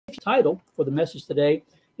title for the message today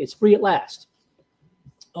is Free at Last.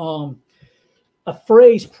 A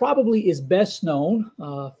phrase probably is best known,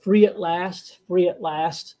 free at last, free at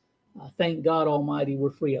last. Thank God Almighty,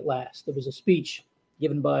 we're free at last. There was a speech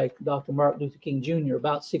given by Dr. Martin Luther King Jr.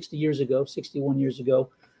 about 61 years ago.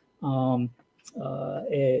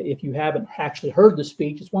 If you haven't actually heard the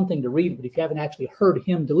speech, it's one thing to read it, but if you haven't actually heard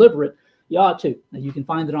him deliver it, you ought to. You can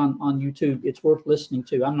find it on YouTube. It's worth listening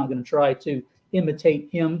to. I'm not going to try to imitate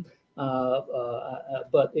him,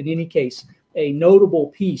 but in any case, a notable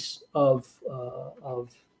piece of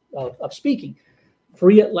speaking,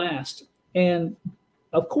 free at last. And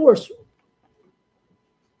of course,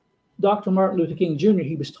 Dr. Martin Luther King Jr.,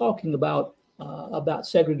 he was talking about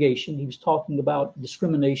segregation. He was talking about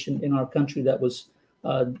discrimination in our country that was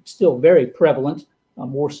still very prevalent,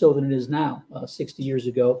 more so than it is now, 60 years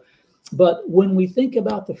ago. But when we think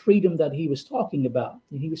about the freedom that he was talking about,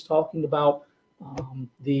 he was talking about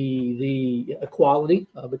the equality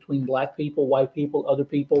between black people, white people, other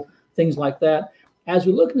people, things like that. As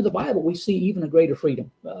we look into the Bible, we see even a greater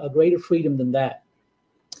freedom than that.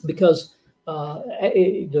 Because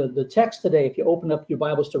the text today, if you open up your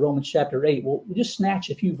Bibles to Romans chapter 8, we'll just snatch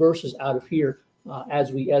a few verses out of here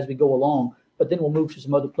as we go along, but then we'll move to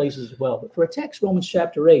some other places as well. But for a text, Romans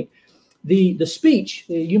chapter 8, the speech,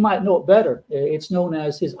 you might know it better. It's known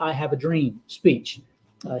as his I have a dream speech.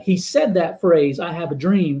 He said that phrase, I have a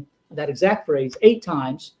dream, that exact phrase, 8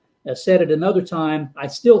 times. Said it another time, I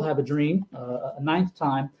still have a dream, a 9th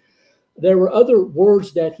time. There were other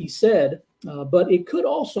words that he said, but it could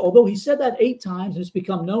also, although he said that 8 times and it's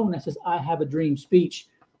become known as his I have a dream speech,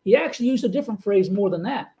 he actually used a different phrase more than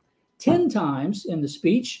that. 10 times in the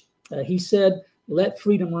speech, he said, let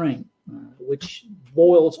freedom ring, which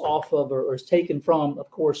boils off of or is taken from,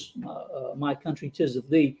 of course, My Country 'Tis of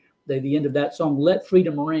Thee, the end of that song, let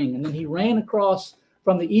freedom ring. And then he ran across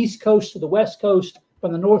from the East Coast to the West Coast,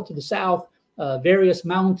 from the north to the south, various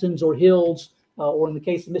mountains or hills, or in the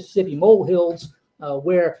case of Mississippi, molehills,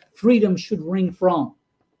 where freedom should ring from.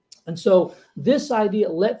 And so this idea,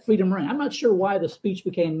 let freedom ring, I'm not sure why the speech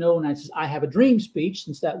became known as I have a dream speech,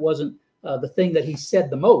 since that wasn't the thing that he said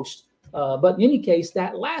the most. But in any case,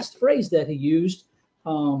 that last phrase that he used,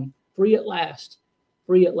 free at last,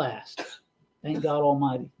 free at last. Thank God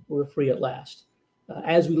Almighty, we're free at last.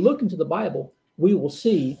 As we look into the Bible, we will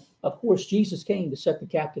see, of course, Jesus came to set the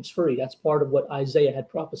captives free. That's part of what Isaiah had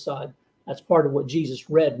prophesied. That's part of what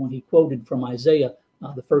Jesus read when he quoted from Isaiah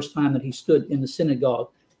the first time that he stood in the synagogue.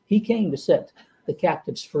 He came to set the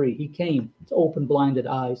captives free. He came to open blinded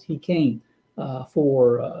eyes. He came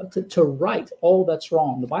to right all that's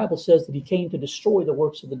wrong. The Bible says that he came to destroy the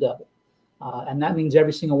works of the devil. And that means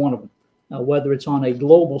every single one of them, whether it's on a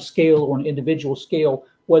global scale or an individual scale,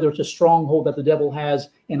 whether it's a stronghold that the devil has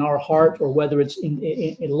in our heart, or whether it's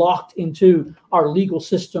locked into our legal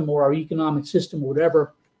system or our economic system or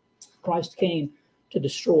whatever. Christ came to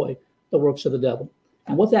destroy the works of the devil.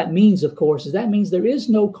 And what that means, of course, is that means there is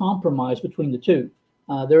no compromise between the two.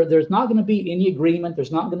 There's not going to be any agreement.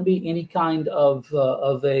 There's not going to be any kind of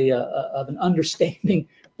an understanding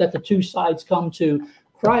that the two sides come to.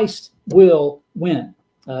 Christ will win,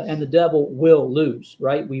 and the devil will lose.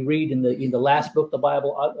 Right? We read in the last book of the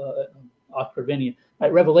Bible,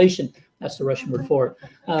 Revelation. That's the Russian word for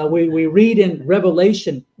it. We read in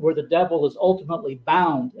Revelation where the devil is ultimately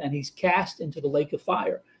bound and he's cast into the lake of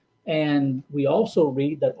fire. And we also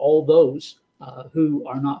read that all those who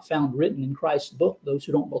are not found written in Christ's book, those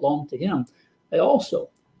who don't belong to him, they also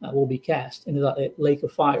will be cast into the lake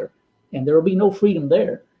of fire. And there will be no freedom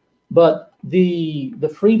there. But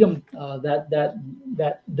the freedom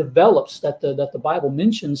that develops, that the Bible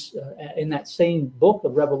mentions in that same book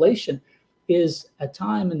of Revelation, is a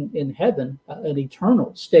time in heaven, an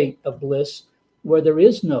eternal state of bliss where there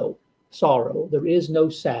is no sorrow, there is no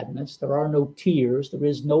sadness, there are no tears, there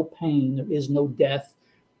is no pain, there is no death.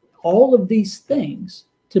 All of these things,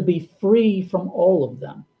 to be free from all of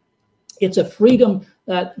them. It's a freedom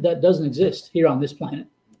that doesn't exist here on this planet.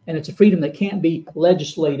 And it's a freedom that can't be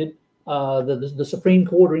legislated. The Supreme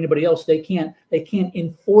Court or anybody else, they can't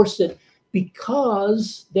enforce it,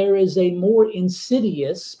 because there is a more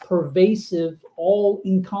insidious, pervasive,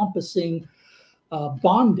 all-encompassing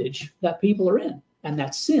bondage that people are in, and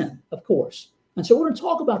that's sin, of course. And so we're going to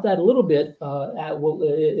talk about that a little bit.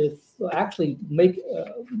 Actually make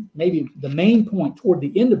maybe the main point toward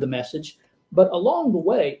the end of the message, but along the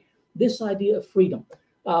way, this idea of freedom.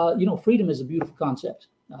 Freedom is a beautiful concept.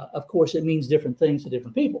 Of course, it means different things to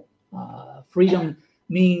different people. Freedom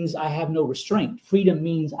means I have no restraint. Freedom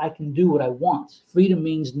means I can do what I want. Freedom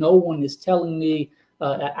means no one is telling me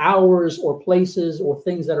hours or places or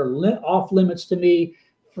things that are off limits to me.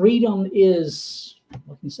 freedom is,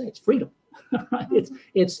 what can you say? It's freedom, right?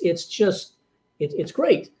 It's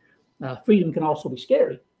great. Freedom can also be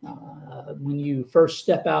scary. When you first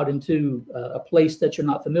step out into a place that you're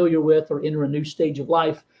not familiar with, or enter a new stage of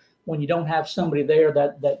life, when you don't have somebody there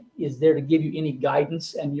that is there to give you any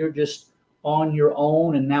guidance, and you're just on your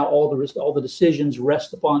own, and now all the decisions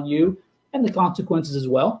rest upon you, and the consequences as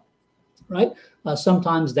well, right?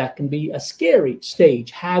 Sometimes that can be a scary stage,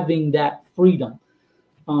 having that freedom.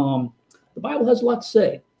 The Bible has a lot to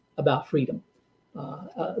say about freedom,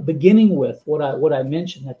 beginning with what I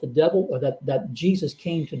mentioned, that the devil, or that Jesus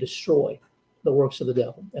came to destroy the works of the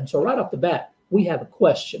devil. And so right off the bat, we have a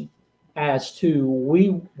question as to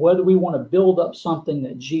whether we want to build up something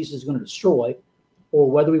that Jesus is going to destroy, or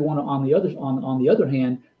whether we want to, on the other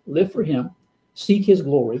hand, live for him, seek his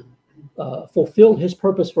glory, fulfill his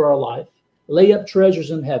purpose for our life, lay up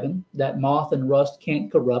treasures in heaven that moth and rust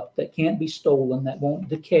can't corrupt, that can't be stolen, that won't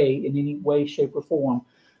decay in any way, shape, or form.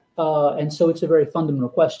 And so it's a very fundamental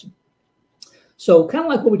question. So kind of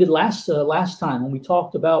like what we did last time when we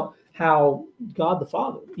talked about how God the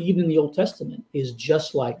Father, even in the Old Testament, is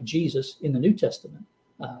just like Jesus in the New Testament.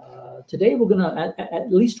 Today we're going to,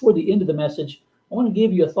 at least toward the end of the message, I want to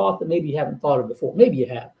give you a thought that maybe you haven't thought of before. Maybe you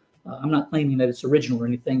have. I'm not claiming that it's original or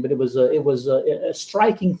anything, but it was a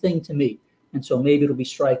striking thing to me. And so maybe it'll be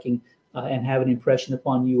striking and have an impression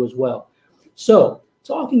upon you as well. So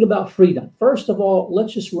talking about freedom, first of all,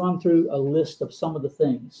 let's just run through a list of some of the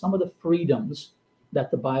things, some of the freedoms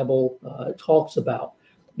that the Bible talks about.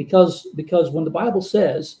 Because when the Bible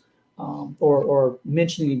says, or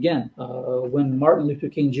mentioning again, when Martin Luther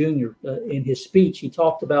King Jr. In his speech, he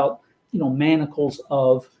talked about, manacles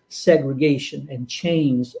of segregation and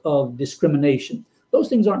chains of discrimination. Those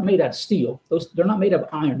things aren't made out of steel. They're not made of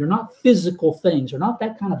iron. They're not physical things. They're not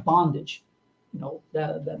that kind of bondage.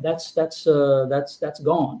 That's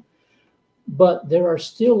gone. But there are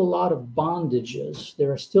still a lot of bondages.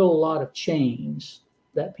 There are still a lot of chains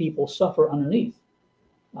that people suffer underneath,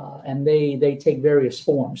 and they take various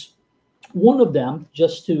forms. One of them,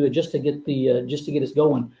 just to get us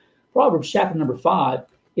going, Proverbs chapter number 5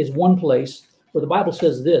 is one place where the Bible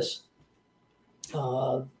says this: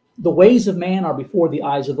 the ways of man are before the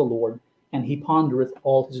eyes of the Lord, and he pondereth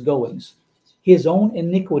all his goings. His own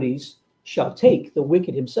iniquities shall take the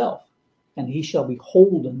wicked himself, and he shall be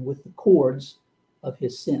holden with the cords of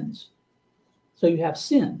his sins. So you have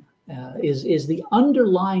sin is the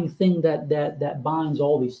underlying thing that binds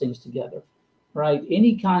all these things together, right?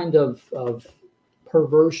 Any kind of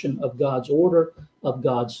perversion of God's order, of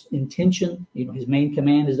God's intention. His main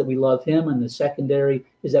command is that we love him, and the secondary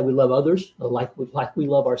is that we love others like we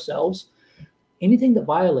love ourselves. Anything that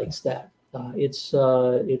violates that, it's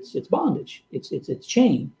bondage. It's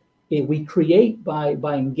chain. We create by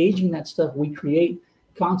engaging that stuff. We create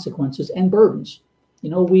consequences and burdens.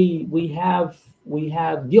 We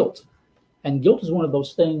have guilt, and guilt is one of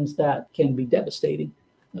those things that can be devastating.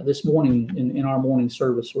 This morning in our morning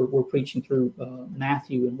service, we're preaching through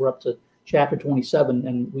Matthew, and we're up to chapter 27,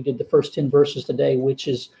 and we did the first 10 verses today, which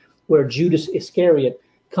is where Judas Iscariot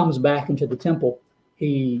comes back into the temple.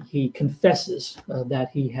 He confesses that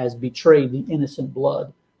he has betrayed the innocent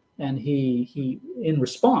blood, and he in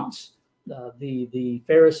response, the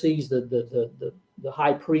Pharisees, the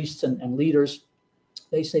high priests and leaders,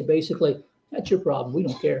 they say basically, that's your problem. We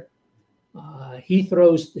don't care. He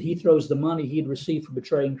throws the money he'd received for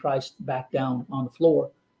betraying Christ back down on the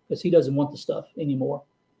floor, because he doesn't want the stuff anymore.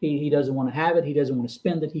 He doesn't want to have it. He doesn't want to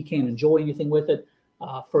spend it. He can't enjoy anything with it.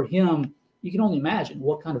 For him, you can only imagine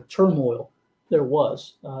what kind of turmoil there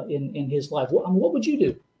was in his life. What would you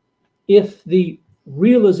do if the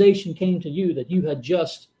realization came to you that you had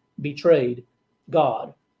just betrayed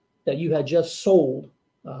God, that you had just sold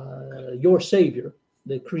your Savior,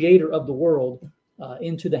 the creator of the world,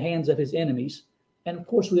 into the hands of his enemies? And of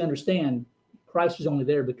course, we understand Christ was only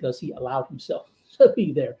there because he allowed himself to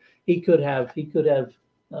be there. He could have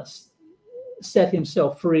set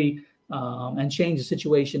himself free and changed the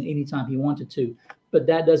situation anytime he wanted to. But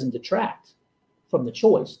that doesn't detract from the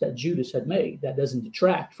choice that Judas had made. That doesn't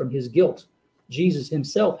detract from his guilt. Jesus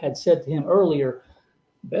himself had said to him earlier,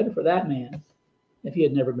 better for that man if he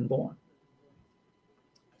had never been born.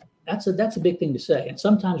 That's a big thing to say. And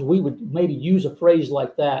sometimes we would maybe use a phrase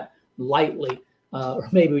like that lightly, or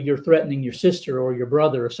maybe you're threatening your sister or your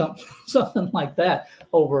brother or something like that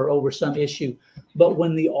over some issue. But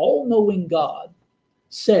when the all-knowing God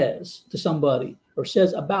says to somebody, or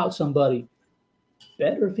says about somebody,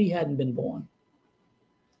 better if he hadn't been born,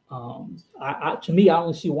 to me, I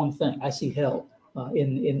only see one thing. I see hell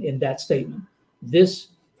in that statement. This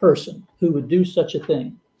person who would do such a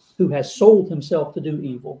thing who has sold himself to do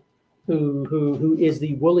evil, who is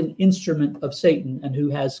the willing instrument of Satan, and who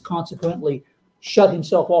has consequently shut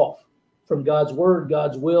himself off from God's word,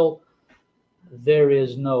 God's will, there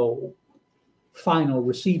is no final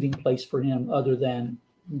receiving place for him other than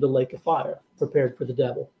the lake of fire prepared for the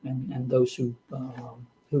devil and those who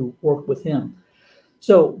work with him.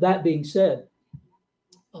 So that being said,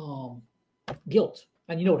 guilt.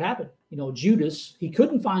 And you know what happened? You know, Judas, he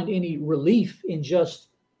couldn't find any relief in just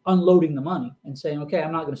unloading the money and saying, okay,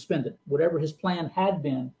 I'm not going to spend it. Whatever his plan had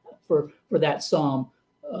been for that sum,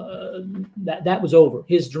 that was over.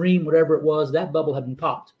 His dream, whatever it was, that bubble had been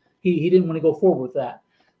popped. He didn't want to go forward with that.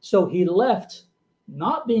 So he left,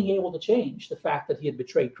 not being able to change the fact that he had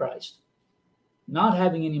betrayed Christ, not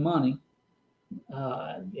having any money.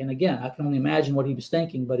 And again, I can only imagine what he was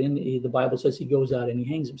thinking, but in the Bible says he goes out and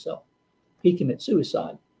he hangs himself. He commits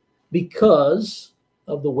suicide because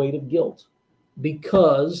of the weight of guilt,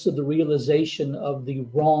 because of the realization of the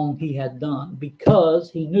wrong he had done, because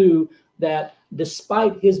he knew that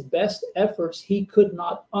despite his best efforts, he could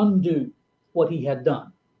not undo what he had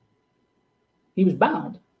done. He was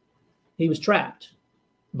bound. He was trapped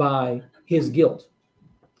by his guilt.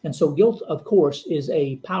 And so guilt, of course, is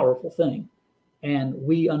a powerful thing. And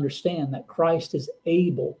we understand that Christ is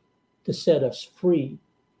able to set us free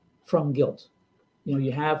from guilt. You know,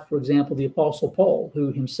 you have, for example, the Apostle Paul,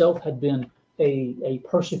 who himself had been a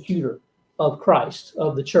persecutor of Christ,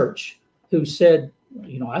 of the church, who said,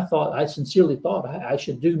 you know, I sincerely thought I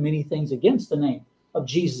should do many things against the name of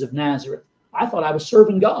Jesus of Nazareth. I thought I was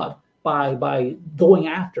serving God by going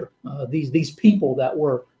after these people that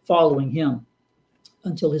were following him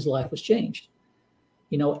until his life was changed.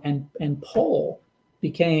 You know, and Paul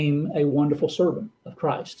became a wonderful servant of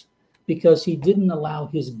Christ because he didn't allow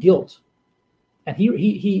his guilt. And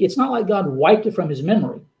he it's not like God wiped it from his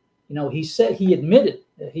memory. You know, he admitted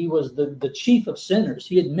that he was the chief of sinners.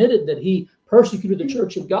 He admitted that he persecuted the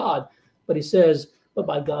church of God, but he says, but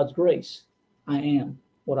by God's grace, I am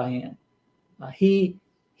what I am. He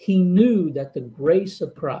knew that the grace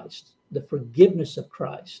of Christ, the forgiveness of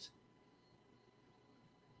Christ,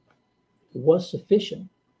 was sufficient.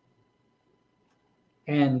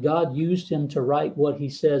 And God used him to write what he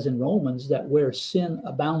says in Romans, that where sin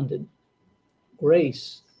abounded,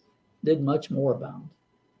 grace did much more abound.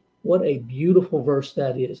 What a beautiful verse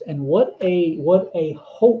that is. And what a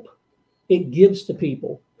hope it gives to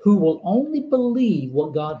people who will only believe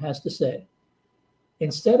what God has to say.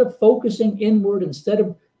 Instead of focusing inward, instead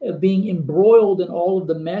of being embroiled in all of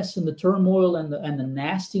the mess and the turmoil and the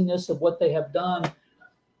nastiness of what they have done,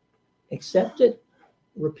 accept it,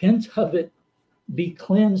 repent of it, be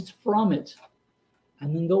cleansed from it,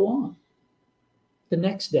 and then go on. The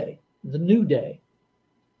next day, the new day,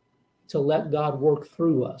 to let God work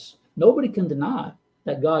through us. Nobody can deny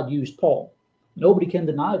that God used Paul. Nobody can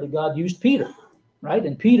deny that God used Peter, right?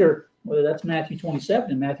 And Peter, whether that's Matthew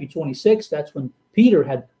 27 and Matthew 26, that's when Peter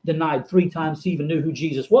had denied 3 times he even knew who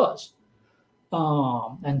Jesus was.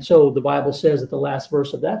 And so the Bible says at the last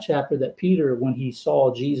verse of that chapter that Peter, when he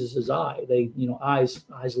saw Jesus's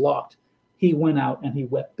eyes locked, he went out and he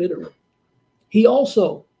wept bitterly. He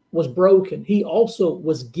also was broken. He also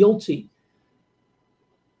was guilty.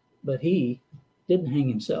 But he didn't hang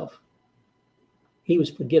himself. He was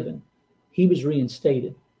forgiven. He was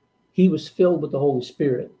reinstated. He was filled with the Holy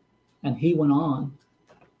Spirit. And he went on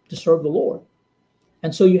to serve the Lord.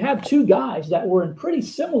 And so you have 2 guys that were in pretty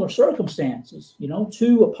similar circumstances. You know,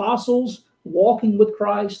 2 apostles walking with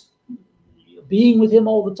Christ, being with him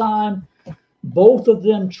all the time. Both of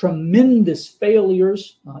them tremendous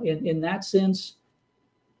failures in that sense.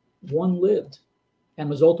 One lived and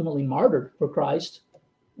was ultimately martyred for Christ,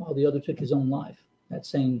 while the other took his own life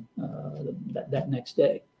that next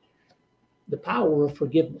day. The power of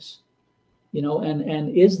forgiveness, you know,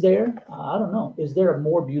 and is there, I don't know, is there a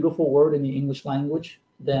more beautiful word in the English language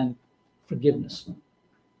than forgiveness?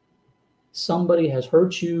 Somebody has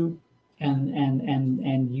hurt you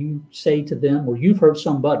and you say to them, or you've hurt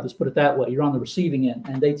somebody, let's put it that way, you're on the receiving end,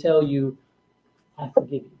 and they tell you, I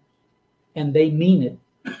forgive you. And they mean it,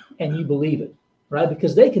 and you believe it, right?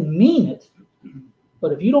 Because they can mean it,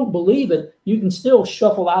 but if you don't believe it, you can still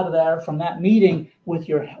shuffle out of there from that meeting with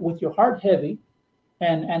your heart heavy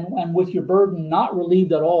and with your burden not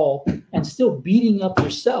relieved at all, and still beating up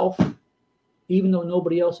yourself, even though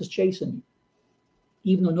nobody else is chasing you,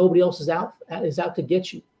 even though nobody else is out to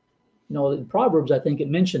get you. You know, in Proverbs, I think it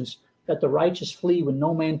mentions that the righteous flee when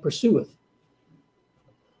no man pursueth.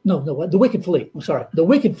 No, the wicked flee. I'm sorry. The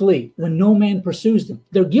wicked flee when no man pursues them.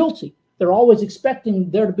 They're guilty. They're always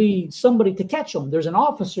expecting there to be somebody to catch them. There's an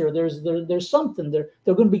officer. There's something. They're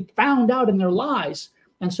going to be found out in their lies.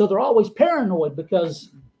 And so they're always paranoid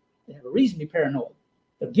because they have a reason to be paranoid.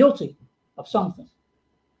 They're guilty of something.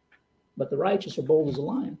 But the righteous are bold as a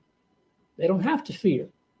lion. They don't have to fear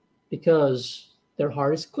because their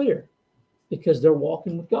heart is clear, because they're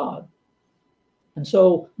walking with God. And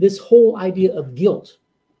so this whole idea of guilt,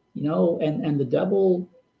 you know, and the devil,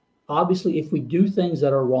 obviously, if we do things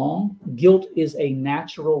that are wrong, guilt is a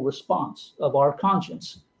natural response of our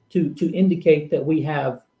conscience to indicate that we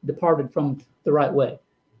have departed from the right way.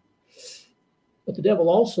 But the devil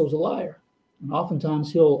also is a liar. And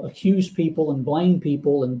oftentimes he'll accuse people and blame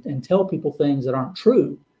people and tell people things that aren't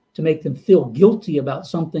true to make them feel guilty about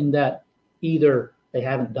something that either they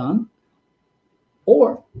haven't done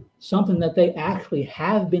or something that they actually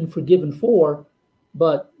have been forgiven for,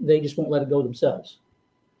 but they just won't let it go themselves.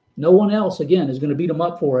 No one else, again, is going to beat them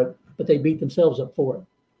up for it, but they beat themselves up for it.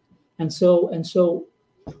 And so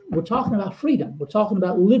we're talking about freedom. We're talking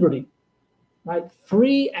about liberty, right?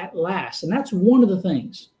 Free at last. And that's one of the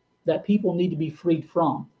things that people need to be freed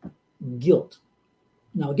from, guilt.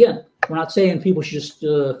 Now, again, we're not saying people should just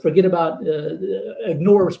forget about,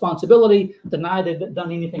 ignore responsibility, deny they've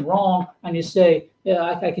done anything wrong, and just say,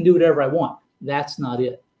 yeah, I can do whatever I want. That's not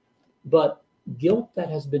it. But guilt that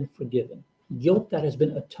has been forgiven, guilt that has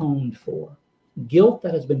been atoned for, guilt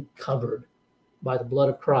that has been covered by the blood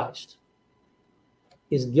of Christ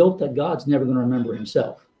is guilt that God's never going to remember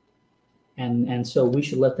himself. And so we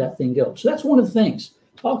should let that thing go. So that's one of the things,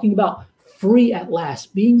 talking about free at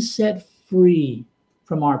last, being set free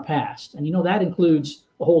from our past. And, you know, that includes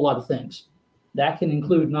a whole lot of things. That can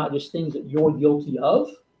include not just things that you're guilty of,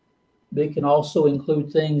 but it can also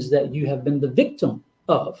include things that you have been the victim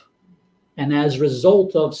of. And as a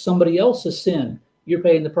result of somebody else's sin, you're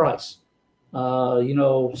paying the price. You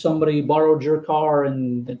know, somebody borrowed your car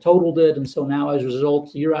and totaled it, and so now as a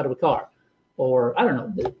result, you're out of a car. Or, I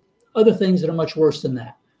don't know, other things that are much worse than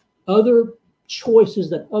that. Other choices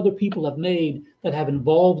that other people have made that have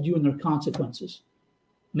involved you in their consequences.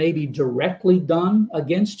 Maybe directly done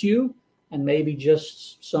against you, and maybe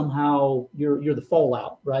just somehow you're the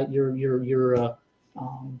fallout, right? You're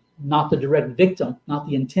not the direct victim, not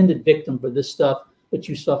the intended victim for this stuff, but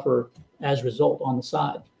you suffer as a result on the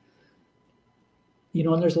side. You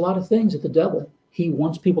know, and there's a lot of things that the devil, he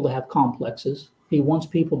wants people to have complexes. He wants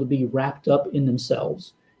people to be wrapped up in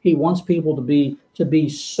themselves. He wants people to be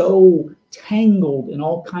so tangled in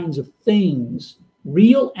all kinds of things,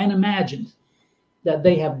 real and imagined, that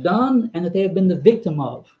they have done and that they have been the victim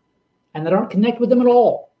of, and that aren't connected with them at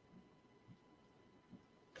all.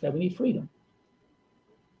 That we need freedom.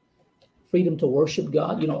 Freedom to worship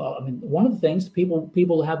God. You know, I mean, one of the things,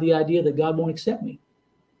 people have the idea that God won't accept me.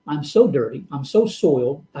 I'm so dirty. I'm so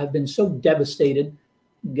soiled. I've been so devastated.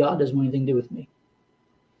 God doesn't want anything to do with me.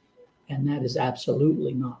 And that is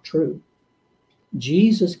absolutely not true.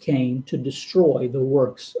 Jesus came to destroy the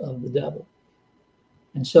works of the devil.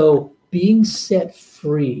 And so being set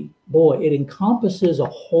free, boy, it encompasses a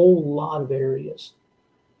whole lot of areas.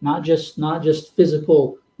 Not just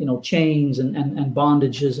physical, you know, chains and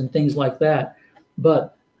bondages and things like that,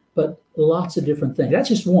 but lots of different things. That's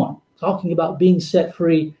just one. Talking about being set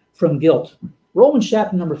free from guilt. Romans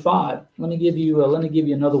chapter number 5. Let me give you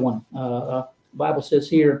another one. The Bible says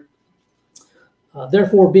here,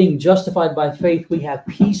 therefore, being justified by faith, we have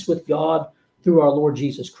peace with God through our Lord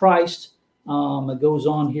Jesus Christ. It goes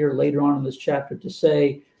on here later on in this chapter to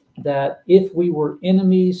say that if we were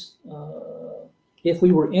enemies, we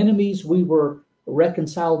were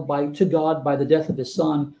reconciled to God by the death of his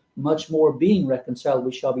Son. Much more, being reconciled,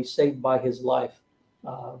 we shall be saved by his life.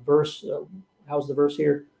 How's the verse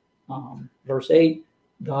here? Verse 8,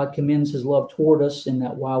 God commends his love toward us in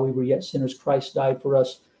that while we were yet sinners, Christ died for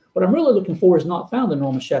us. What I'm really looking for is not found in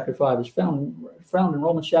Romans chapter 5. It's found in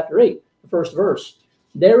Romans chapter 8, the first verse.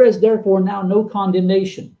 There is therefore now no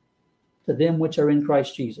condemnation to them which are in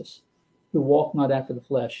Christ Jesus, who walk not after the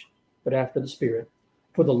flesh, but after the Spirit.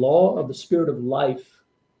 For the law of the Spirit of life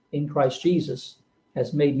in Christ Jesus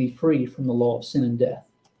has made me free from the law of sin and death.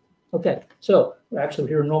 Okay, so we're actually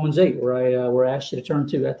here in Romans 8, where I asked you to turn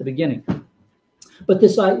to at the beginning. But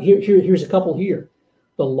here's a couple here.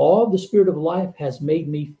 The law of the Spirit of life has made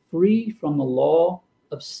me free from the law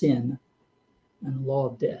of sin and the law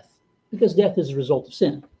of death. Because death is a result of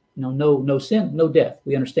sin. You know, no sin, no death.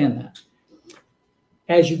 We understand that.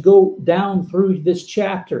 As you go down through this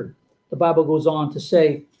chapter, the Bible goes on to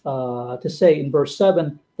say in verse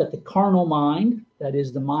 7 that the carnal mind, that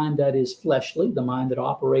is the mind that is fleshly, the mind that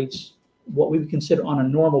operates what we would consider on a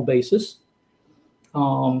normal basis,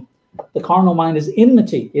 the carnal mind is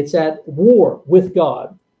enmity. It's at war with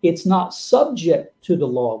God. It's not subject to the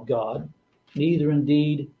law of God, neither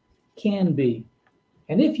indeed can be.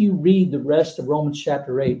 And if you read the rest of Romans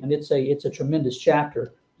chapter 8, and it's a tremendous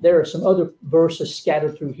chapter, there are some other verses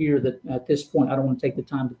scattered through here that at this point I don't want to take the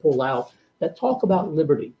time to pull out, that talk about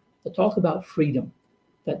liberty, that talk about freedom,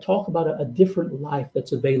 that talk about a different life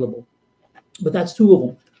that's available. But that's two of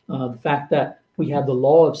them. The fact that we have the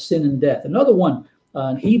law of sin and death. Another one,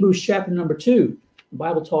 in Hebrews chapter number 2, the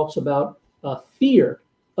Bible talks about fear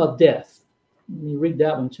of death. Let me read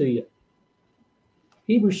that one to you.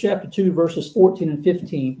 Hebrews chapter 2, verses 14 and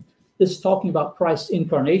 15. This is talking about Christ's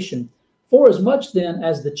incarnation. For as much then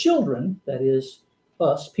as the children, that is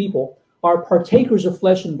us, people, are partakers of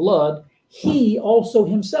flesh and blood, he also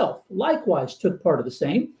himself likewise took part of the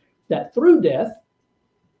same, that through death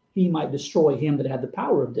he might destroy him that had the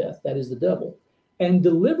power of death, that is the devil, and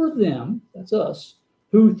deliver them, that's us,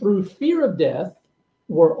 who through fear of death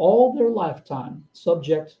were all their lifetime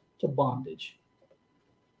subject to bondage.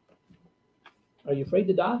 Are you afraid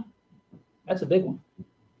to die? That's a big one.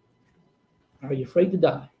 Are you afraid to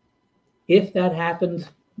die? If that happened,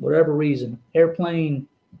 whatever reason, airplane,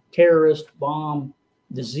 terrorist, bomb,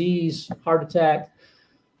 disease, heart attack,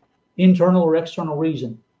 internal or external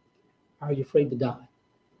reason, are you afraid to die?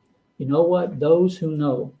 You know what? Those who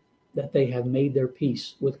know that they have made their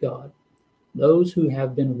peace with God, those who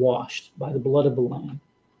have been washed by the blood of the Lamb,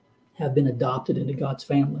 have been adopted into God's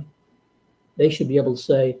family, they should be able to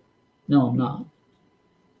say, no, I'm not.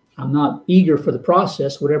 I'm not eager for the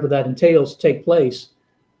process, whatever that entails, to take place,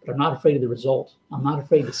 but I'm not afraid of the result. I'm not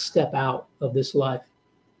afraid to step out of this life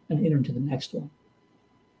and enter into the next one.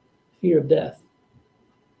 Fear of death.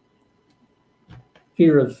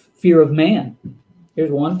 Fear of man.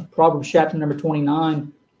 Here's one, Proverbs chapter number 29.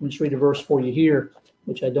 Let me just read a verse for you here,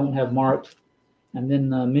 which I don't have marked, and then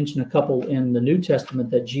mention a couple in the New Testament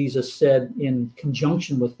that Jesus said in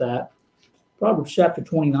conjunction with that. Proverbs chapter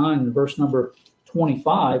 29, verse number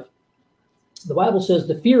 25. The Bible says,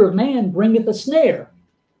 the fear of man bringeth a snare,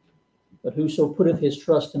 but whoso putteth his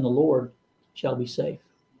trust in the Lord shall be safe.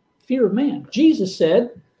 Fear of man. Jesus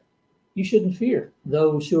said, you shouldn't fear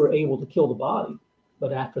those who are able to kill the body,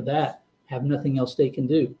 but after that, have nothing else they can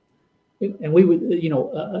do. And we would,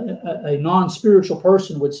 a non-spiritual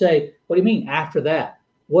person would say, what do you mean after that?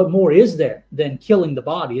 What more is there than killing the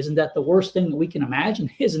body? Isn't that the worst thing that we can imagine?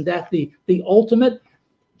 Isn't that the ultimate?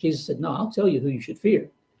 Jesus said, no, I'll tell you who you should fear.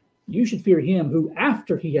 You should fear him who,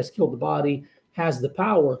 after he has killed the body, has the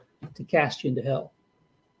power to cast you into hell.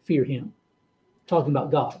 Fear him. Talking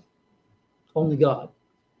about God. Only God.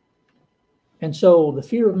 And so the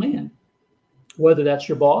fear of man, whether that's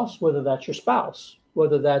your boss, whether that's your spouse,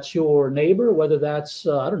 whether that's your neighbor, whether that's,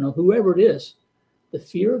 whoever it is, the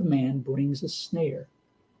fear of man brings a snare,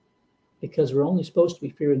 because we're only supposed to be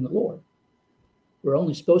fearing the Lord. We're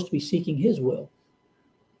only supposed to be seeking his will.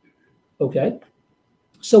 Okay?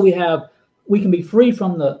 So we can be free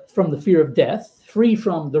from the fear of death, free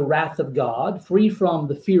from the wrath of God, free from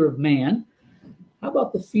the fear of man. How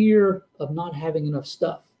about the fear of not having enough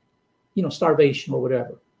stuff? Starvation or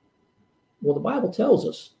whatever. Well, the Bible tells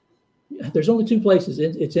us there's only two places.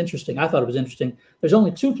 It's interesting. I thought it was interesting. There's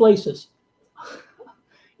only two places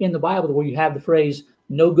in the Bible where you have the phrase,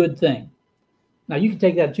 no good thing. Now, you can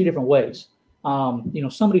take that in two different ways.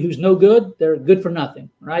 Somebody who's no good, they're good for nothing,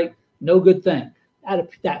 right? No good thing.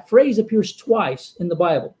 That phrase appears twice in the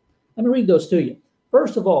Bible. Let me read those to you.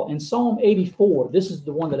 First of all, in Psalm 84, this is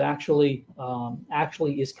the one that actually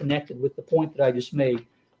is connected with the point that I just made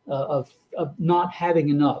of not having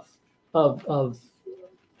enough, of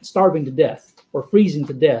starving to death or freezing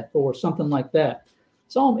to death or something like that.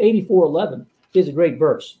 Psalm 84:11 is a great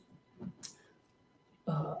verse.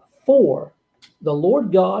 For the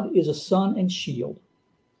Lord God is a sun and shield.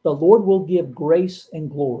 The Lord will give grace and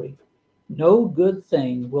glory. No good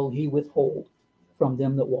thing will he withhold from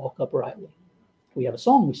them that walk uprightly. We have a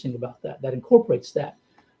song we sing about that incorporates that.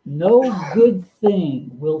 No good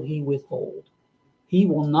thing will he withhold. He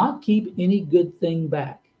will not keep any good thing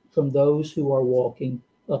back from those who are walking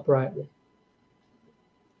uprightly.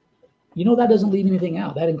 That doesn't leave anything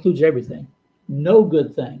out. That includes everything. No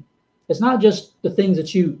good thing. It's not just the things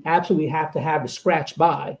that you absolutely have to scratch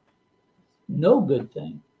by. No good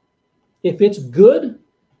thing. If it's good,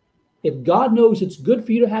 if God knows it's good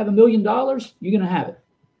for you to have $1 million, you're going to have it.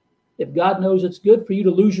 If God knows it's good for you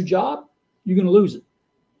to lose your job, you're going to lose it.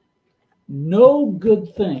 No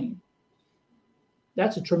good thing.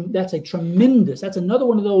 That's another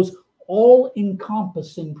one of those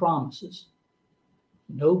all-encompassing promises.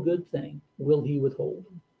 No good thing will he withhold.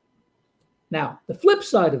 Now, the flip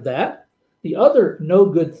side of that, the other no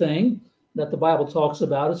good thing that the Bible talks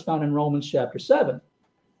about is found in Romans chapter 7.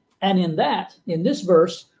 And in this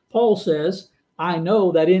verse, Paul says, I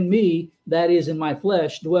know that in me, that is in my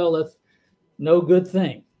flesh, dwelleth no good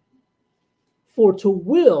thing. For to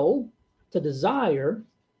will, to desire,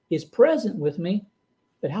 is present with me,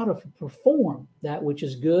 but how to perform that which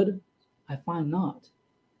is good, I find not.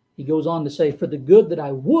 He goes on to say, for the good that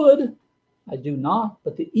I would, I do not,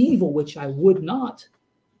 but the evil which I would not,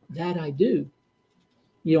 that I do.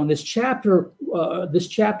 You know, and this chapter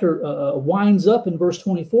winds up in verse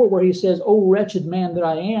 24 where he says, O wretched man that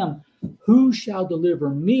I am, who shall deliver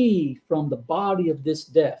me from the body of this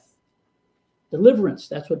death? Deliverance,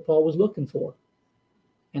 that's what Paul was looking for.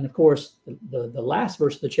 And of course, the last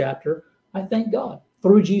verse of the chapter, I thank God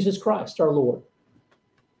through Jesus Christ our Lord,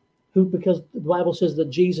 who, because the Bible says that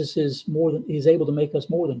Jesus is able to make us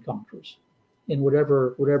more than conquerors in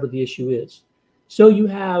whatever the issue is. So you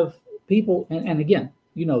have people, and again,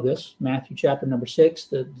 you know this, Matthew chapter number 6,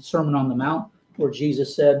 the Sermon on the Mount, where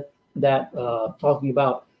Jesus said that, talking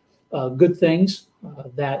about good things,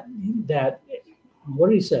 that what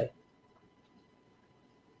did he say?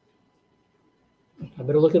 I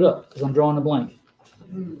better look it up because I'm drawing a blank.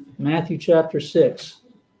 Matthew chapter 6.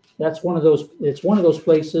 That's one of those. It's one of those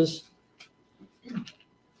places.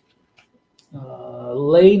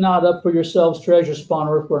 Lay not up for yourselves treasures upon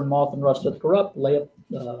earth, where moth and rust doth corrupt. Lay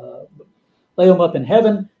them up in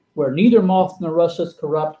heaven, where neither moth nor rust doth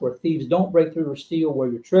corrupt, where thieves don't break through or steal. Where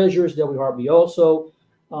your treasures, there your heart be also.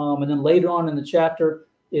 And then later on in the chapter,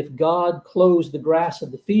 if God clothes the grass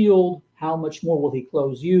of the field, how much more will He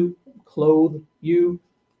clothe you?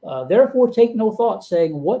 Therefore take no thought,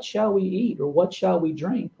 saying, what shall we eat, or what shall we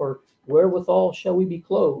drink, or wherewithal shall we be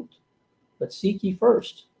clothed? But seek ye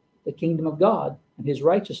first the kingdom of God and His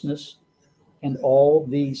righteousness, and all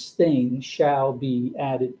these things shall be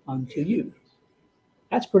added unto you.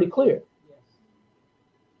 That's pretty clear.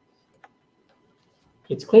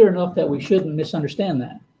 It's clear enough that we shouldn't misunderstand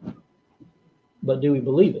that. But do we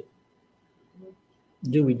believe it?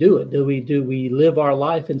 Do we do it? Do we live our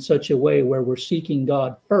life in such a way where we're seeking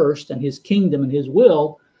God first and His kingdom and His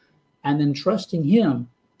will, and then trusting Him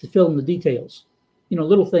to fill in the details? You know,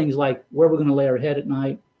 little things like where we're going to lay our head at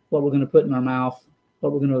night, what we're going to put in our mouth,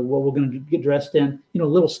 what we're going to get dressed in. You know,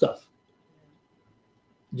 little stuff.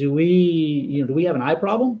 Do we have an eye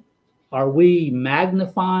problem? Are we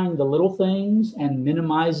magnifying the little things and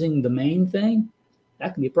minimizing the main thing?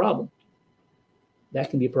 That can be a problem. That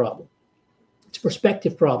can be a problem. It's a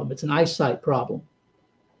perspective problem. It's an eyesight problem.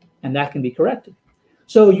 And that can be corrected.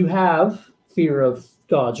 So you have fear of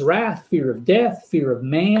God's wrath, fear of death, fear of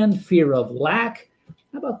man, fear of lack.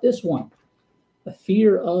 How about this one? A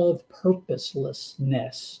fear of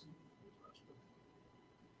purposelessness.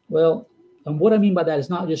 Well, and what I mean by that is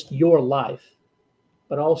not just your life,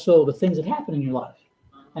 but also the things that happen in your life.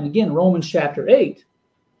 And again, Romans chapter 8,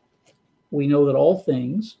 we know that all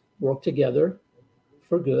things work together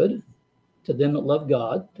for good to them that love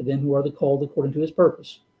God, to them who are the called according to His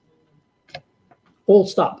purpose. Full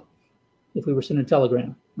stop, if we were sending a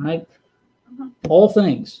telegram, right? All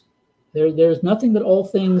things. There's nothing that all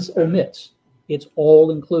things omits. It's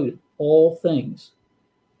all included, all things.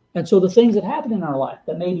 And so the things that happen in our life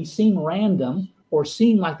that maybe seem random or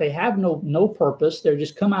seem like they have no purpose, they're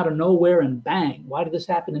just come out of nowhere and bang, why did this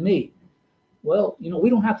happen to me? Well, you know, we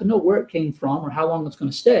don't have to know where it came from or how long it's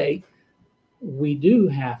going to stay. We do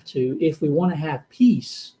have to, if we want to have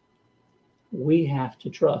peace, we have to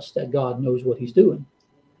trust that God knows what He's doing.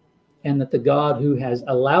 And that the God who has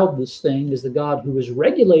allowed this thing is the God who is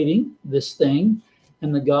regulating this thing,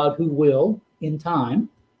 and the God who will, in time,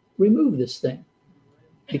 remove this thing.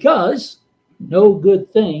 Because no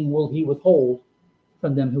good thing will He withhold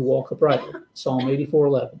from them who walk uprightly. Psalm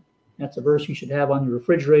 84:11. That's a verse you should have on your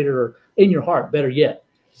refrigerator or in your heart, better yet.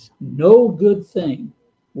 No good thing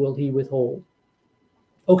will He withhold.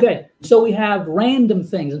 Okay, so we have random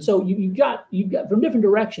things, and so you've got from different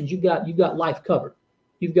directions. You've got life covered.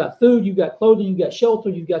 You've got food, you've got clothing, you've got shelter,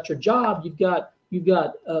 you've got your job, you've got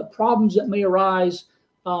problems that may arise,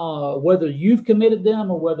 whether you've committed them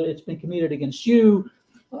or whether it's been committed against you.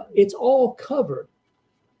 It's all covered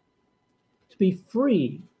to be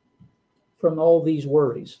free from all these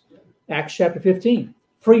worries. Acts chapter 15,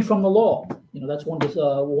 free from the law. You know, that's one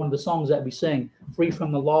of the songs that we sing. Free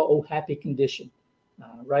from the law, oh happy condition.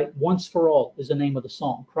 Right? Once for all is the name of the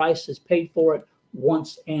song. Christ has paid for it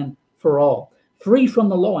once and for all. Free from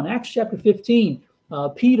the law. In Acts chapter 15,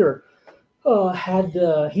 Peter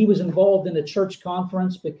he was involved in a church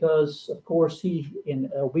conference because, of course, he, in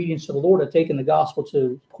obedience to the Lord, had taken the gospel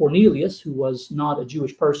to Cornelius, who was not a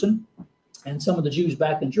Jewish person. And some of the Jews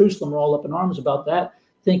back in Jerusalem were all up in arms about that,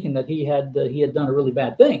 thinking that he had done a really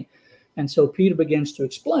bad thing. And so Peter begins to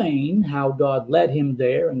explain how God led him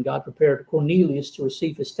there, and God prepared Cornelius to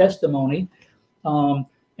receive his testimony.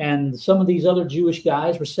 And some of these other Jewish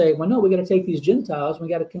guys were saying, well, no, we got to take these Gentiles. We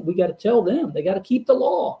got to tell them they got to keep the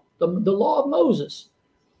law, the law of Moses.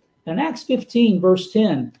 And Acts 15, verse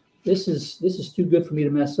 10, this is too good for me to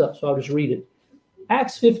mess up, so I'll just read it.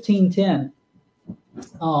 Acts 15:10.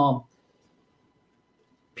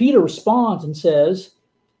 Peter responds and says,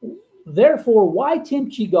 therefore, why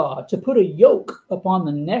tempt ye God to put a yoke upon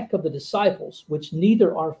the neck of the disciples, which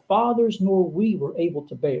neither our fathers nor we were able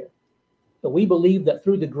to bear? But we believe that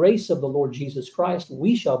through the grace of the Lord Jesus Christ,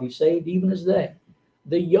 we shall be saved even as they.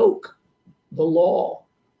 The yoke, the law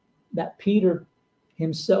that Peter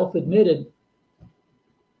himself admitted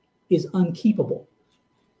is unkeepable.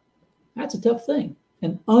 That's a tough thing,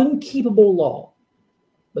 an unkeepable law.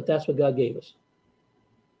 But that's what God gave us.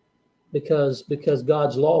 Because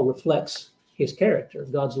God's law reflects his character.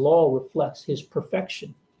 God's law reflects his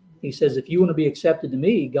perfection. He says, if you want to be accepted to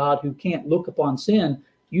me, God who can't look upon sin,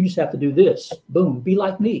 you just have to do this. Boom, be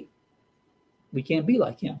like me. We can't be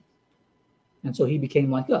like him. And so he became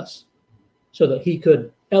like us so that he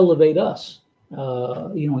could elevate us,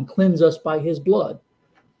 and cleanse us by his blood.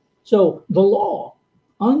 So the law,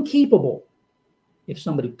 unkeepable. If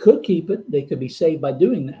somebody could keep it, they could be saved by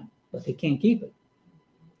doing that, but they can't keep it.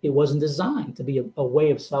 It wasn't designed to be a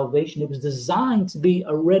way of salvation. It was designed to be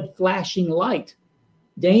a red flashing light.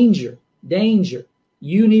 Danger, danger.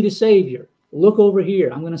 You need a savior. Look over here.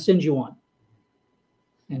 I'm going to send you one.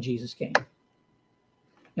 And Jesus came.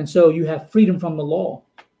 And so you have freedom from the law.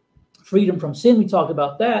 Freedom from sin. We talked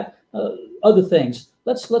about that. Other things.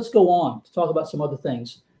 Let's go on to talk about some other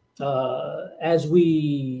things.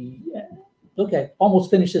 Almost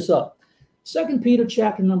finish this up. 2 Peter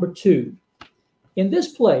chapter number 2. In this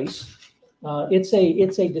place, it's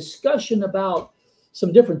a discussion about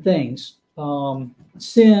some different things.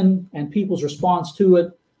 Sin and people's response to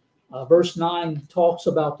it. Verse 9 talks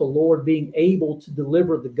about the Lord being able to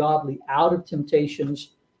deliver the godly out of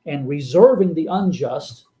temptations and reserving the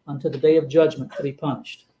unjust unto the day of judgment to be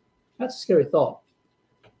punished. That's a scary thought.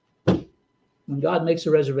 When God makes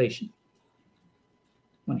a reservation,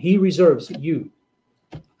 when he reserves you,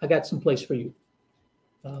 I got some place for you.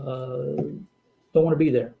 Don't want to be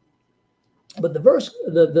there. But the verse,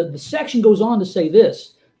 the section goes on to say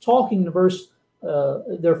this, talking the verse,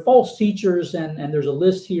 they're false teachers, and there's a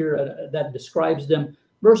list here that describes them.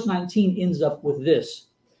 Verse 19 ends up with this.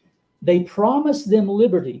 They promise them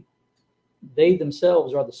liberty. They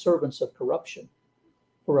themselves are the servants of corruption.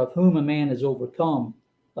 For of whom a man is overcome,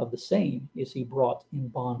 of the same is he brought in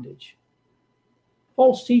bondage.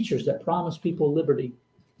 False teachers that promise people liberty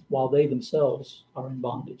while they themselves are in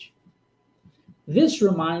bondage. This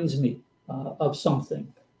reminds me of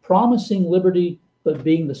something. Promising liberty, but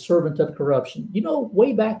being the servant of corruption. You know,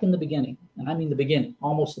 way back in the beginning, and I mean the beginning,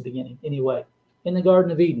 almost the beginning anyway, in the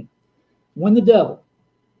Garden of Eden, when the devil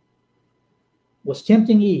was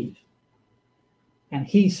tempting Eve, and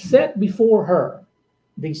he set before her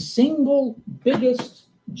the single biggest,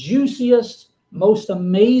 juiciest, most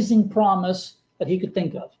amazing promise that he could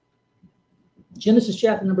think of. Genesis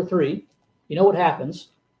chapter number 3, you know what happens,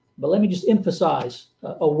 but let me just emphasize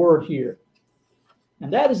a word here.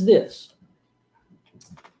 And that is this.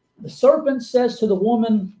 The serpent says to the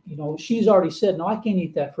woman, she's already said, no, I can't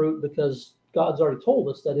eat that fruit because God's already told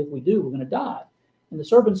us that if we do, we're going to die. And the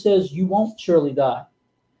serpent says, you won't surely die.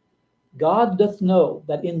 God doth know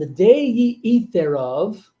that in the day ye eat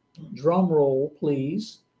thereof, drum roll,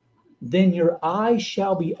 please, then your eyes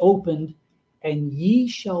shall be opened, and ye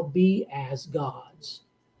shall be as gods,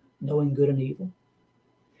 knowing good and evil.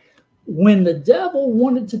 When the devil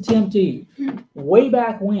wanted to tempt Eve, way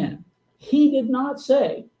back when, he did not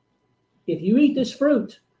say, if you eat this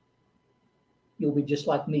fruit, you'll be just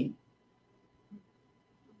like me.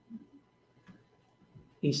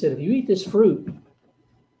 He said, if you eat this fruit,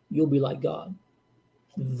 you'll be like God.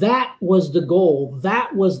 That was the goal.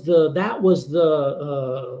 That was the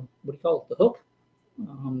what do you call it? The hook?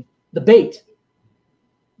 The bait.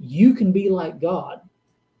 You can be like God.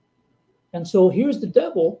 And so here's the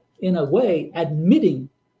devil, in a way, admitting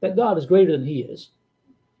that God is greater than he is.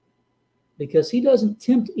 Because he doesn't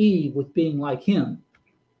tempt Eve with being like him.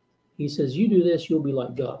 He says, you do this, you'll be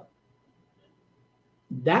like God.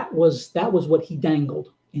 That was what he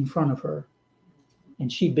dangled in front of her.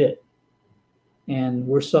 And she bit. And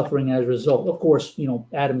we're suffering as a result. Of course,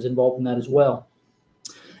 Adam's involved in that as well.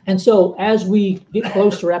 And so as we get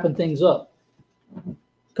close to wrapping things up,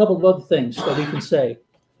 a couple of other things that we can say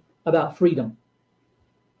about freedom.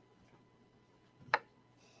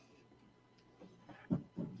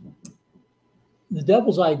 The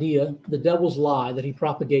devil's idea, the devil's lie that he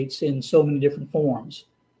propagates in so many different forms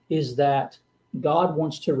is that God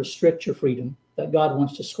wants to restrict your freedom, that God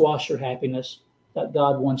wants to squash your happiness, that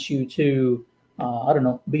God wants you to, I don't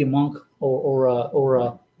know, be a monk or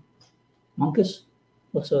a monkus.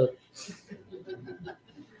 What's a,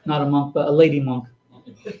 not a monk, but a lady monk.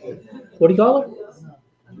 What do you call her?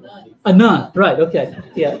 A nun, right? Okay,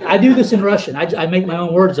 yeah. I do this in Russian. I make my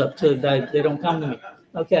own words up so that they don't come to me.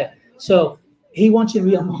 Okay, so he wants you to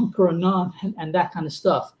be a monk or a nun and that kind of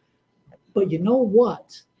stuff. But you know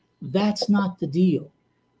what? That's not the deal.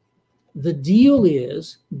 The deal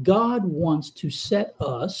is God wants to set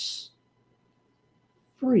us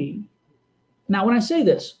free. Now, when I say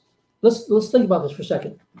this, let's think about this for a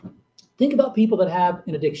second. Think about people that have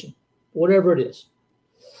an addiction, whatever it is.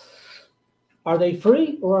 Are they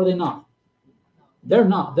free or are they not? They're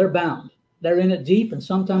not. They're bound. They're in it deep and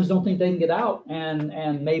sometimes don't think they can get out.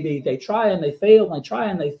 And maybe they try and they fail and they try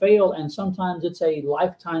and they fail. And sometimes it's a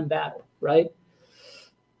lifetime battle, right?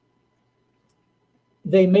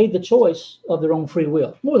 They made the choice of their own free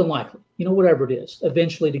will, more than likely, whatever it is,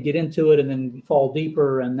 eventually to get into it and then fall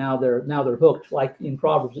deeper. And now they're hooked. Like in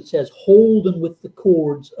Proverbs, it says, holden with the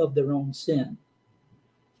cords of their own sin.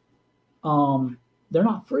 They're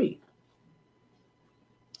not free.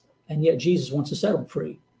 And yet Jesus wants to set them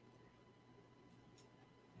free.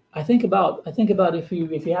 I think about if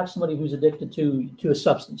you have somebody who's addicted to a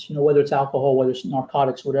substance, whether it's alcohol, whether it's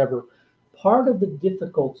narcotics, whatever, part of the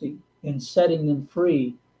difficulty in setting them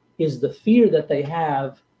free is the fear that they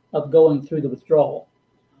have of going through the withdrawal.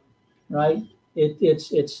 Right?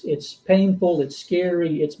 It's painful, it's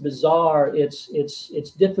scary, it's bizarre,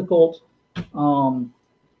 it's difficult.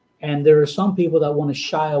 And there are some people that want to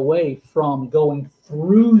shy away from going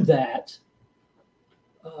through that,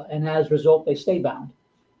 and as a result, they stay bound.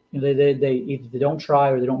 They either they don't try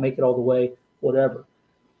or they don't make it all the way, whatever.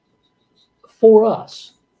 For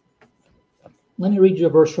us, let me read you a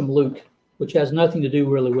verse from Luke, which has nothing to do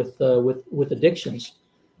really with addictions.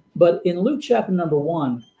 But in Luke chapter number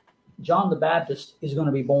 1, John the Baptist is going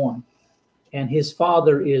to be born, and his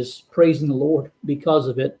father is praising the Lord because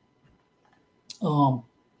of it.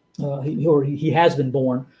 He has been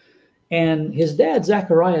born, and his dad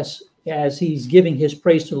Zacharias, as he's giving his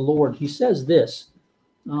praise to the Lord, he says this,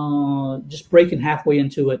 just breaking halfway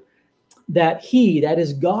into it, that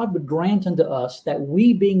is God, would grant unto us that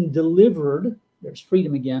we, being delivered, there's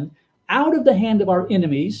freedom again, out of the hand of our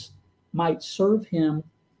enemies, might serve him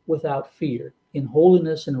without fear, in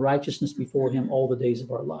holiness and righteousness before him all the days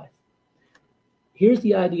of our life. Here's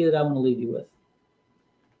the idea that I want to leave you with.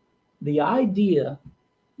 The idea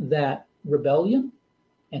that rebellion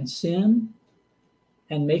and sin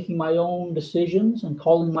and making my own decisions and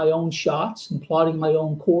calling my own shots and plotting my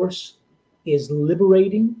own course is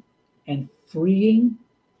liberating and freeing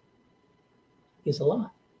is a lie.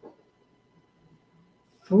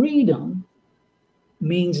 Freedom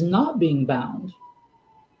means not being bound.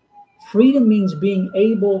 Freedom means being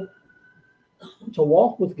able to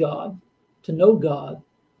walk with God, to know God,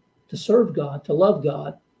 to serve God, to love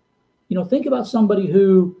God. Think about somebody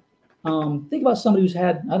who's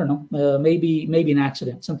had, I don't know, maybe an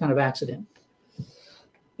accident, some kind of accident.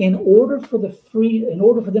 In order for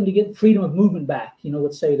them to get freedom of movement back,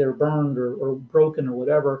 let's say they're burned or broken or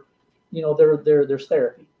whatever, there's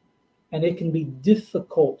therapy, and it can be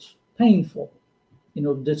difficult, painful,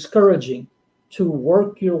 discouraging to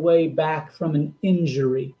work your way back from an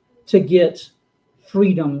injury to get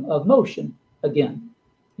freedom of motion again.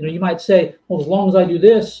 You might say, well, as long as I do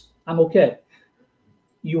this, I'm okay.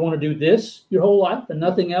 You want to do this your whole life and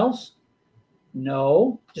nothing else?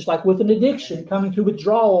 No. Just like with an addiction, coming to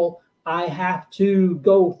withdrawal, I have to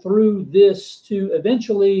go through this to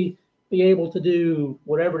eventually be able to do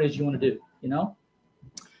whatever it is you want to do,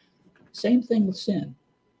 Same thing with sin.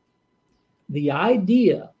 The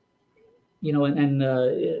idea,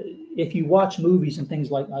 if you watch movies and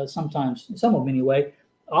things like sometimes, some of them anyway,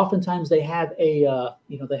 oftentimes they have a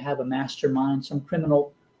mastermind, some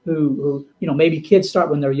criminal who maybe kids start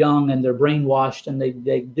when they're young and they're brainwashed and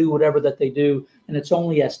they do whatever that they do. And it's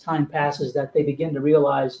only as time passes that they begin to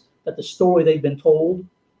realize that the story they've been told,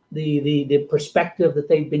 the perspective that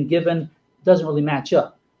they've been given doesn't really match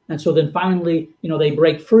up. And so then finally, they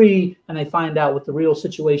break free and they find out what the real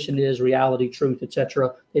situation is, reality, truth,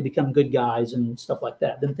 etc. They become good guys and stuff like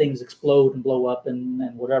that. Then things explode and blow up and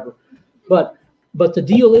whatever. But the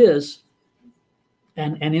deal is,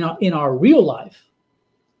 and in our real life,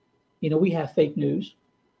 we have fake news.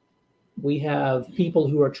 We have people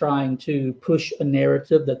who are trying to push a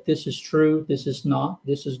narrative that this is true, this is not,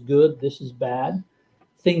 this is good, this is bad,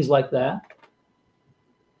 things like that.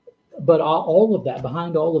 But all of that,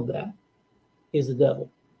 behind all of that, is the devil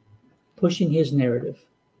pushing his narrative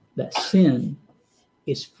that sin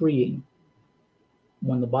is freeing,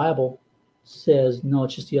 when the Bible says, no,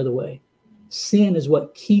 it's just the other way. Sin is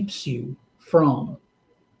what keeps you from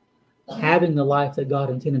having the life that God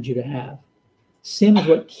intended you to have. Sin is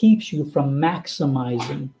what keeps you from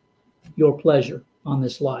maximizing your pleasure on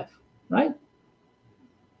this life, right?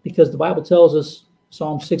 Because the Bible tells us,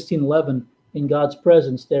 Psalm 16:11, in God's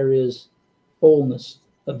presence there is fullness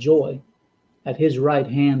of joy. At his right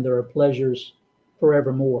hand there are pleasures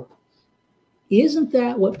forevermore. Isn't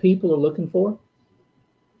that what people are looking for?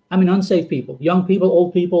 I mean, unsaved people, young people,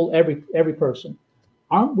 old people, every person.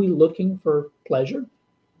 Aren't we looking for pleasure?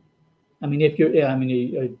 I mean, if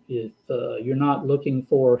you're not looking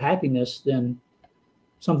for happiness, then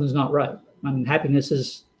something's not right. I mean, happiness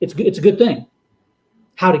it's a good thing.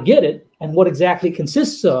 How to get it and what exactly it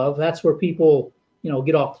consists of, that's where people,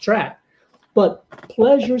 get off the track. But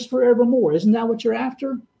pleasures forevermore, isn't that what you're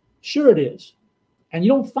after? Sure it is. And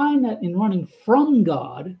you don't find that in running from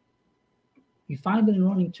God. You find it in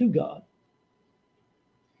running to God.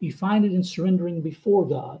 You find it in surrendering before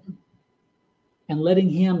God and letting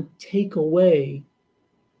him take away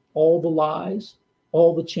all the lies,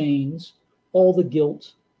 all the chains, all the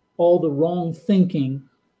guilt, all the wrong thinking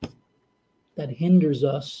that hinders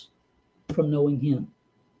us from knowing him.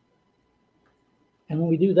 And when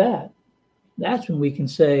we do that, that's when we can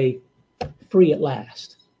say, free at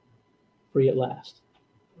last. Free at last.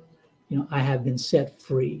 I have been set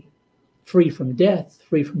free. Free from death,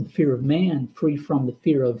 free from the fear of man, free from the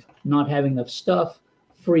fear of not having enough stuff,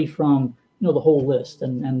 free from, the whole list.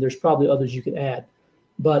 And there's probably others you could add.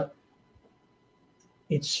 But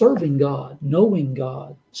it's serving God, knowing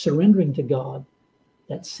God, surrendering to God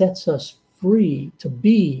that sets us free to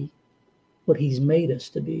be what he's made us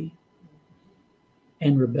to be.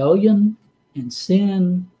 And rebellion and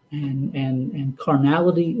sin and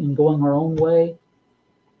carnality and going our own way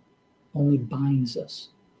only binds us.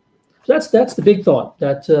 So that's the big thought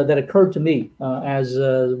that occurred to me as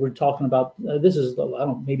we're talking about. This is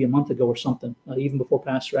maybe a month ago or something, even before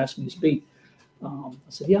Pastor asked me to speak. I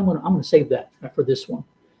said, I'm gonna save that for this one.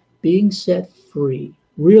 Being set free,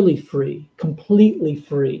 really free, completely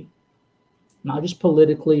free, not just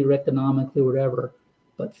politically or economically or whatever,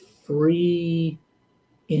 but free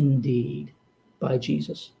indeed by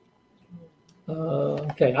Jesus.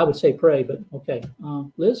 Okay, I would say pray, but okay.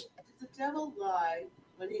 Liz? Did the devil lie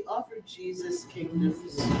when he offered Jesus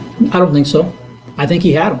kingdoms? I don't think so. I think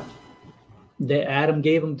he had them. Adam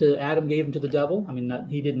gave them to the devil. I mean,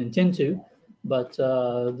 he didn't intend to, but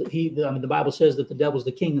the Bible says that the devil's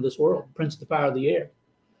the king of this world, prince of the power of the air.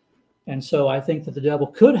 And so I think that the devil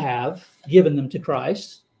could have given them to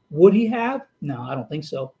Christ. Would he have? No, I don't think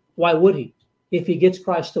so. Why would he? If he gets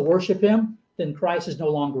Christ to worship him, then Christ is no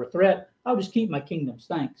longer a threat. I'll just keep my kingdoms,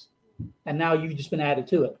 thanks. And now you've just been added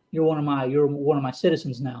to it. You're one of my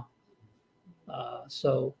citizens now. Does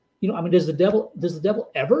the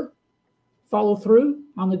devil ever follow through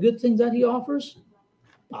on the good things that he offers?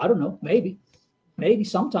 I don't know. Maybe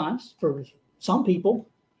sometimes for some people.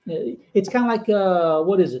 It's kind of like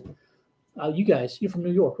what is it? You guys, you're from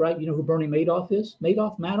New York, right? You know who Bernie Madoff is?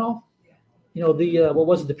 Madoff? What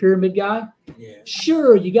was it, the pyramid guy? Yeah.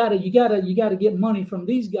 Sure, you gotta get money from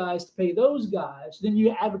these guys to pay those guys. Then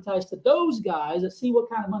you advertise to those guys and see what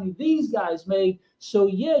kind of money these guys made. So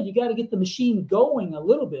yeah, you got to get the machine going a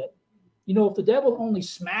little bit. If the devil only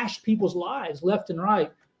smashed people's lives left and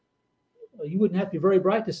right, you wouldn't have to be very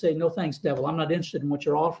bright to say, no thanks, devil, I'm not interested in what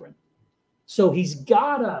you're offering. So he's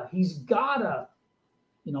gotta,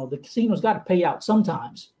 the casino's got to pay out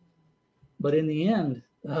sometimes. But in the end,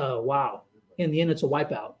 wow. In the end, it's a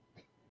wipeout.